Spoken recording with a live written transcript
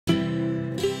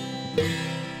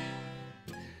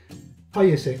Hi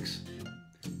Year 6,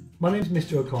 my name is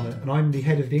Mr O'Connor and I'm the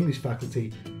head of the English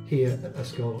faculty here at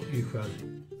Faculty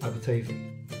YUA,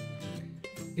 Abertavy.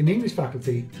 In the English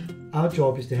faculty, our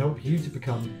job is to help you to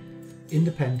become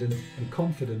independent and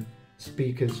confident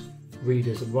speakers,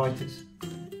 readers and writers,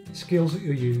 skills that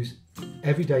you'll use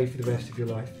every day for the rest of your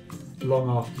life, long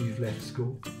after you've left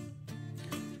school.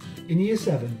 In Year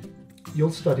 7,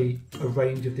 you'll study a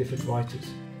range of different writers,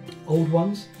 old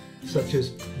ones such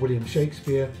as William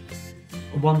Shakespeare,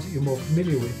 and ones that you're more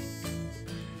familiar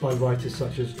with by writers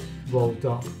such as Roald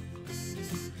Dahl.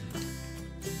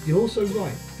 You'll also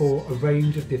write for a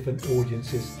range of different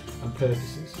audiences and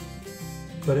purposes,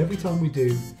 but every time we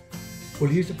do,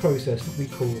 we'll use a process that we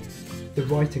call the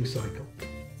writing cycle,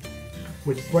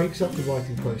 which breaks up the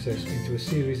writing process into a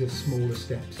series of smaller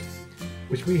steps,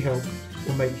 which we hope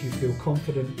will make you feel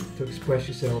confident to express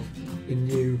yourself in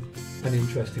new and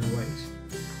interesting ways.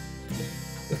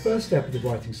 The first step of the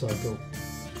writing cycle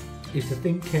is to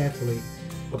think carefully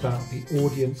about the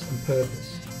audience and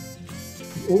purpose.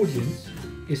 The audience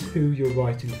is who you're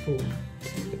writing for.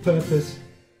 The purpose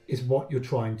is what you're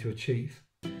trying to achieve.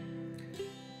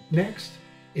 Next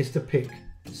is to pick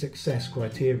success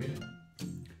criteria,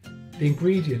 the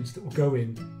ingredients that will go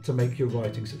in to make your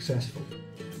writing successful.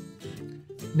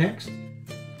 Next,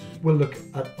 we'll look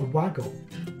at a waggle.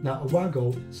 Now, a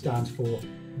waggle stands for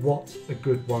what a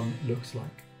good one looks like.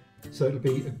 So it'll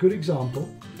be a good example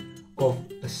of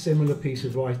a similar piece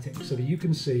of writing so that you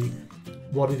can see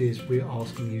what it is we're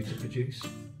asking you to produce.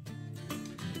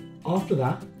 After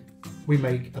that, we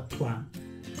make a plan.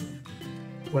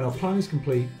 When our plan is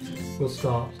complete, we'll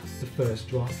start the first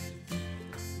draft.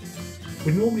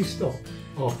 We normally stop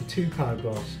after 2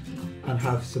 paragraphs and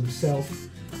have some self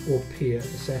or peer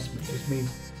assessment, which means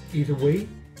either we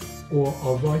or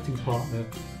our writing partner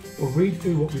will read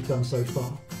through what we've done so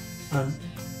far and,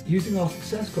 using our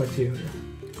success criteria,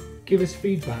 give us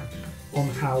feedback on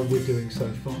how we're doing so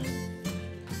far.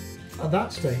 At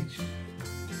that stage,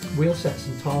 we'll set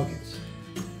some targets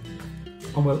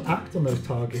and we'll act on those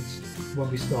targets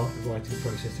when we start the writing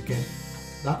process again.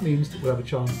 That means that we'll have a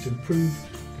chance to improve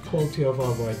the quality of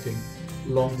our writing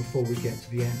long before we get to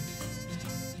the end.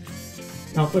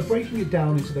 Now, by breaking it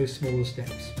down into those smaller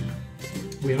steps,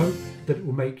 we hope that it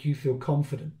will make you feel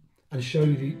confident and show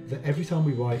you that every time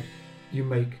we write, you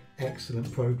make excellent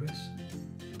progress.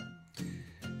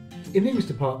 In the English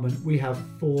department, we have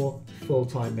 4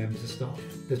 full-time members of staff.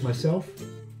 There's myself,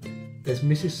 there's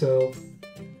Mrs Searle,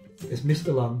 there's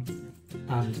Mr Lund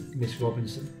and Miss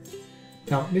Robinson.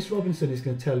 Now, Miss Robinson is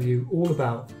going to tell you all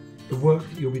about the work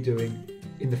that you'll be doing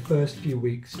in the first few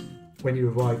weeks when you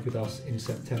arrive with us in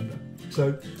September.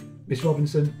 So, Miss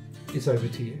Robinson, it's over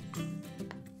to you.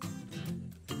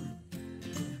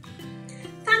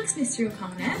 Thanks, Mr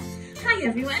O'Connor. Hi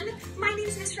everyone, my name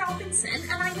is Miss Robinson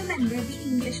and I'm a member of the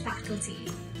English faculty.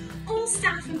 All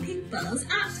staff and pupils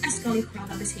at Faculty YUA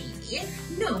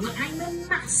Abertavy know I'm a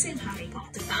massive Harry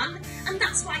Potter fan, and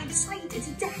that's why I decided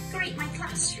to decorate my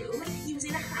classroom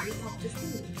using a Harry Potter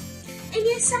theme. In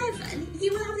Year 7,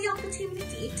 you will have the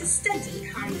opportunity to study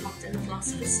Harry Potter and the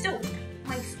Philosopher's Stone,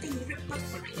 my favourite book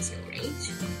when I was your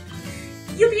age.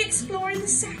 You'll be exploring the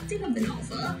setting of the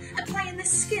novel, applying the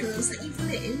skills that you've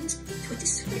learned to a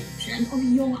description of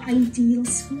your ideal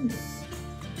school.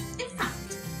 In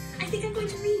fact, I think I'm going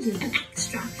to read you an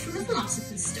extract from the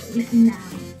Philosopher's Stone now.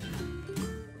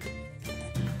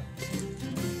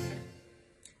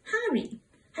 Harry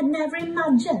had never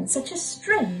imagined such a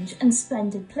strange and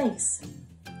splendid place.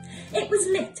 It was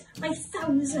lit by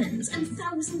thousands and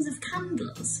thousands of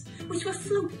candles, which were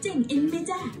floating in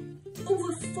mid-air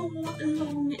over 4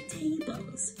 long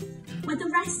tables, where the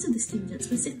rest of the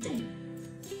students were sitting.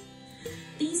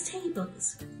 These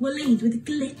tables were laid with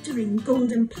glittering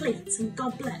golden plates and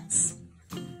goblets.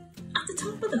 At the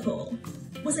top of the hall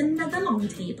was another long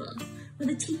table where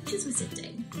the teachers were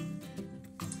sitting.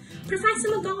 Professor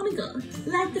McGonagall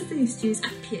led the first years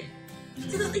up here,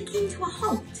 so that they came to a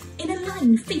halt in a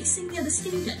line facing the other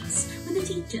students, with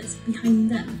the teachers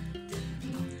behind them.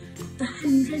 The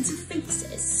hundreds of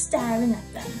faces staring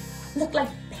at them looked like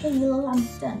pale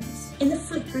lanterns in the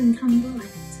flickering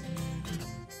candlelight.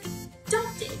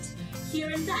 Dotted here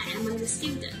and there among the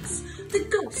students, the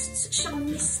ghosts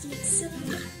shone misty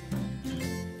silver.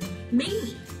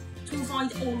 Mainly to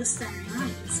avoid all the staring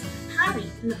eyes, Harry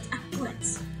looked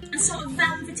upwards and saw a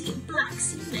velvety black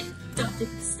ceiling dotted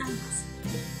with stars.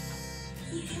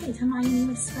 He heard Hermione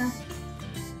whisper,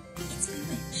 "It's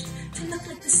bewitched to look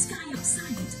like the sky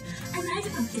outside. I read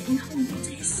about it in Hogwarts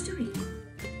history."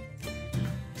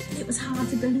 It was hard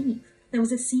to believe there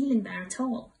was a ceiling there at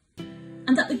all.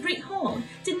 and that the Great Hall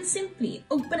didn't simply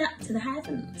open up to the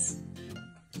heavens.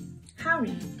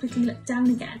 Harry quickly looked down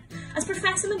again as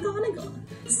Professor McGonagall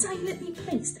silently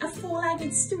placed a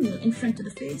four-legged stool in front of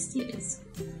the first years.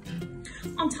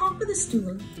 On top of the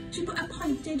stool, she put a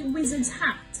pointed wizard's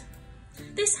hat.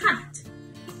 This hat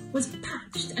was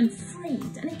patched and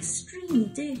frayed and extremely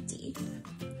dirty.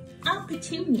 Aunt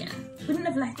Petunia wouldn't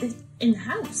have let it in the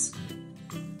house.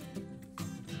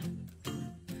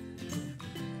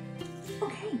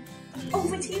 Okay,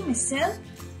 over to you, Miss Sill.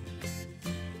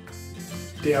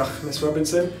 Diolch, Miss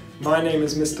Robinson. My name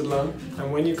is Mr. Lunn,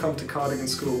 and when you come to Cardigan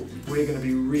School, we're going to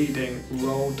be reading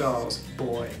Roald Dahl's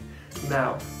Boy.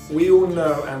 Now, we all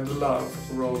know and love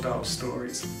Roald Dahl's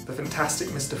stories. The Fantastic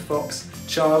Mr. Fox,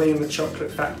 Charlie and the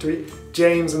Chocolate Factory,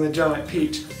 James and the Giant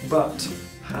Peach, but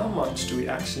how much do we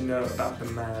actually know about the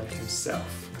man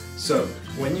himself? So,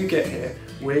 when you get here,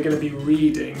 we're going to be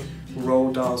reading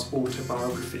Roald Dahl's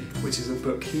autobiography, which is a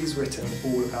book he's written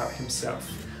all about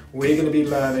himself. We're going to be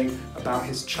learning about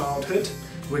his childhood,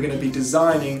 we're going to be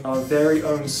designing our very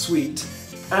own suite,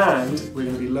 and we're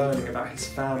going to be learning about his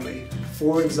family.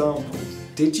 For example,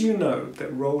 did you know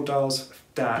that Roald Dahl's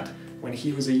dad, when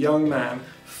he was a young man,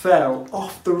 fell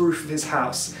off the roof of his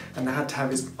house and had to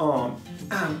have his arm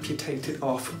amputated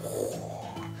off?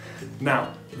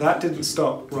 Now, that didn't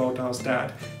stop Roald Dahl's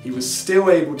dad. He was still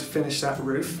able to finish that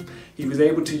roof. He was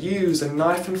able to use a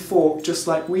knife and fork just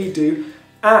like we do,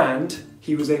 and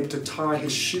he was able to tie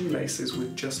his shoelaces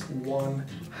with just one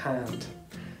hand.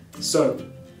 So,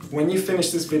 when you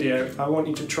finish this video, I want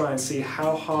you to try and see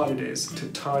how hard it is to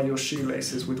tie your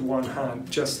shoelaces with one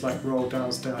hand, just like Roald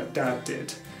Dahl's dad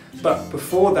did. But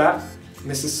before that,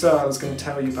 Mrs. Searle is going to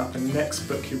tell you about the next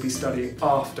book you'll be studying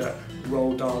after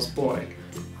Roald Dahl's Boy.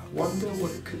 I wonder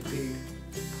what it could be.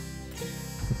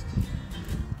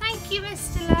 Thank you,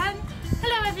 Mr. Lunn.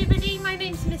 Hello everybody, my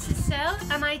name's Mrs. Searle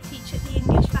and I teach at the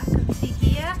English faculty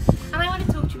here, and I want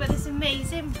to talk to you about this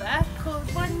amazing book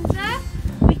called Wonder.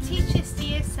 We teach this to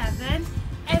Year 7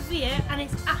 every year and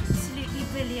it's absolutely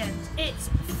brilliant. It's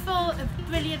full of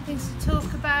brilliant things to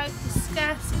talk about,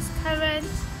 discuss, it's current.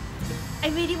 I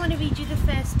really want to read you the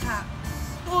first part.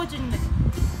 Ordinary.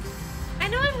 I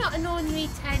know I'm not an ordinary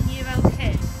 10-year-old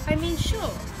kid. I mean,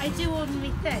 sure, I do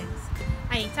ordinary things.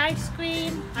 I eat ice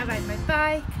cream, I ride my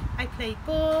bike, I play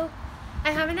ball,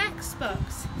 I have an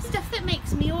Xbox, stuff that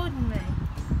makes me ordinary,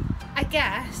 I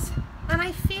guess, and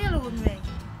I feel ordinary,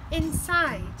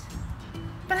 inside.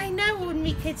 But I know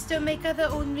ordinary kids don't make other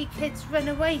ordinary kids run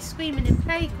away screaming in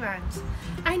playgrounds.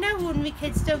 I know ordinary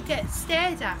kids don't get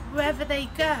stared at wherever they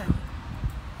go.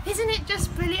 Isn't it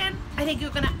just brilliant? I think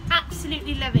you're going to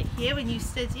absolutely love it here when you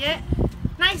study it.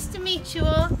 Nice to meet you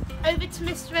all. Over to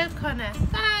Mr. O'Connor.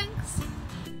 Thanks.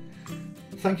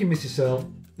 Thank you, Mrs.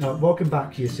 Searle. Now, welcome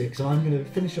back, Year 6, and I'm going to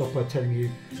finish off by telling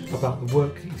you about the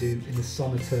work that you do in the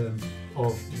summer term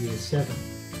of Year 7,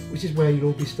 which is where you'll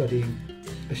all be studying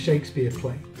a Shakespeare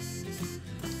play,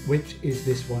 which is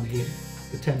this one here,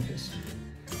 The Tempest.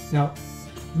 Now,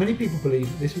 many people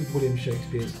believe that this was William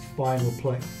Shakespeare's final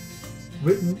play,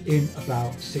 written in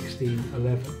about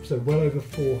 1611, so well over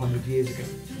 400 years ago.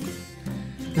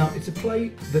 Now, it's a play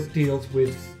that deals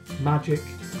with magic,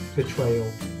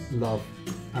 betrayal, love,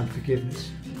 and forgiveness.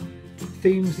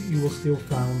 Themes that you will still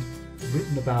find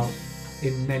written about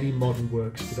in many modern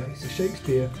works today. So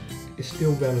Shakespeare is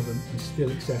still relevant and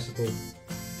still accessible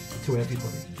to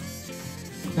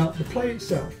everybody. Now, the play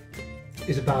itself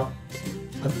is about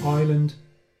an island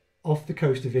off the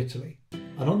coast of Italy.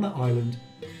 And on that island,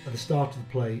 at the start of the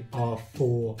play, are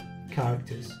 4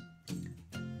 characters.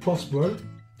 Prospero,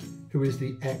 who is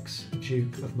the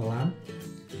ex-Duke of Milan,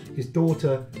 his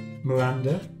daughter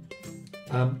Miranda,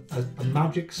 a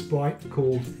magic sprite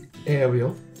called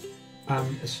Ariel,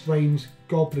 and a strange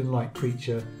goblin-like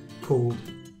creature called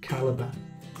Caliban.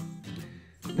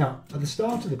 Now, at the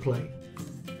start of the play,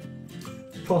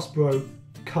 Prospero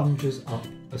conjures up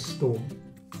a storm,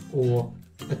 or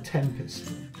a tempest,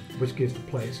 which gives the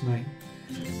play its name.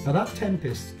 Now, that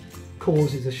tempest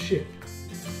causes a ship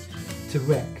to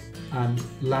wreck and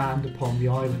land upon the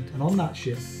island, and on that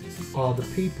ship are the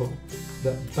people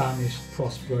that banished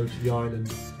Prospero to the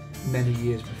island many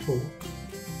years before.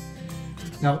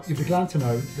 Now, you'll be glad to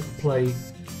know that the play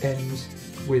ends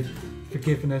with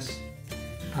forgiveness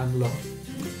and love,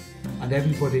 and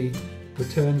everybody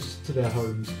returns to their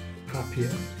homes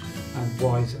happier and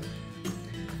wiser.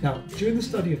 Now, during the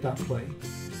study of that play,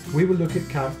 we will look at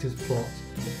characters' plot,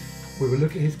 we will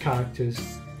look at his characters,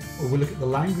 or we'll look at the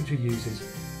language he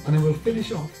uses, and then we'll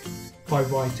finish off by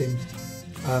writing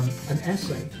an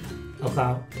essay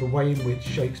about the way in which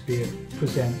Shakespeare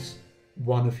presents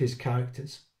one of his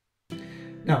characters.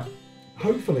 Now,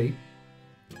 hopefully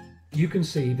you can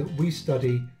see that we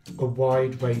study a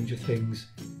wide range of things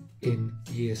in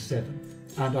Year 7.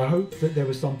 And I hope that there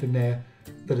was something there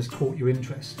that has caught your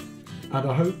interest. And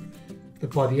I hope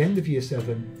that by the end of Year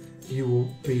 7, you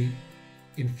will be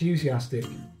enthusiastic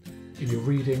in your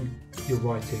reading, your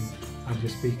writing, and your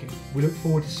speaking. We look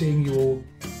forward to seeing you all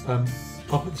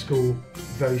up at the school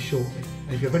very shortly.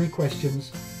 And if you have any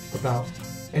questions about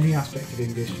any aspect of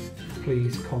English,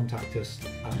 please contact us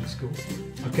at the school.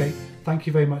 Okay, thank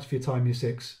you very much for your time, Year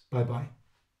 6. Bye bye.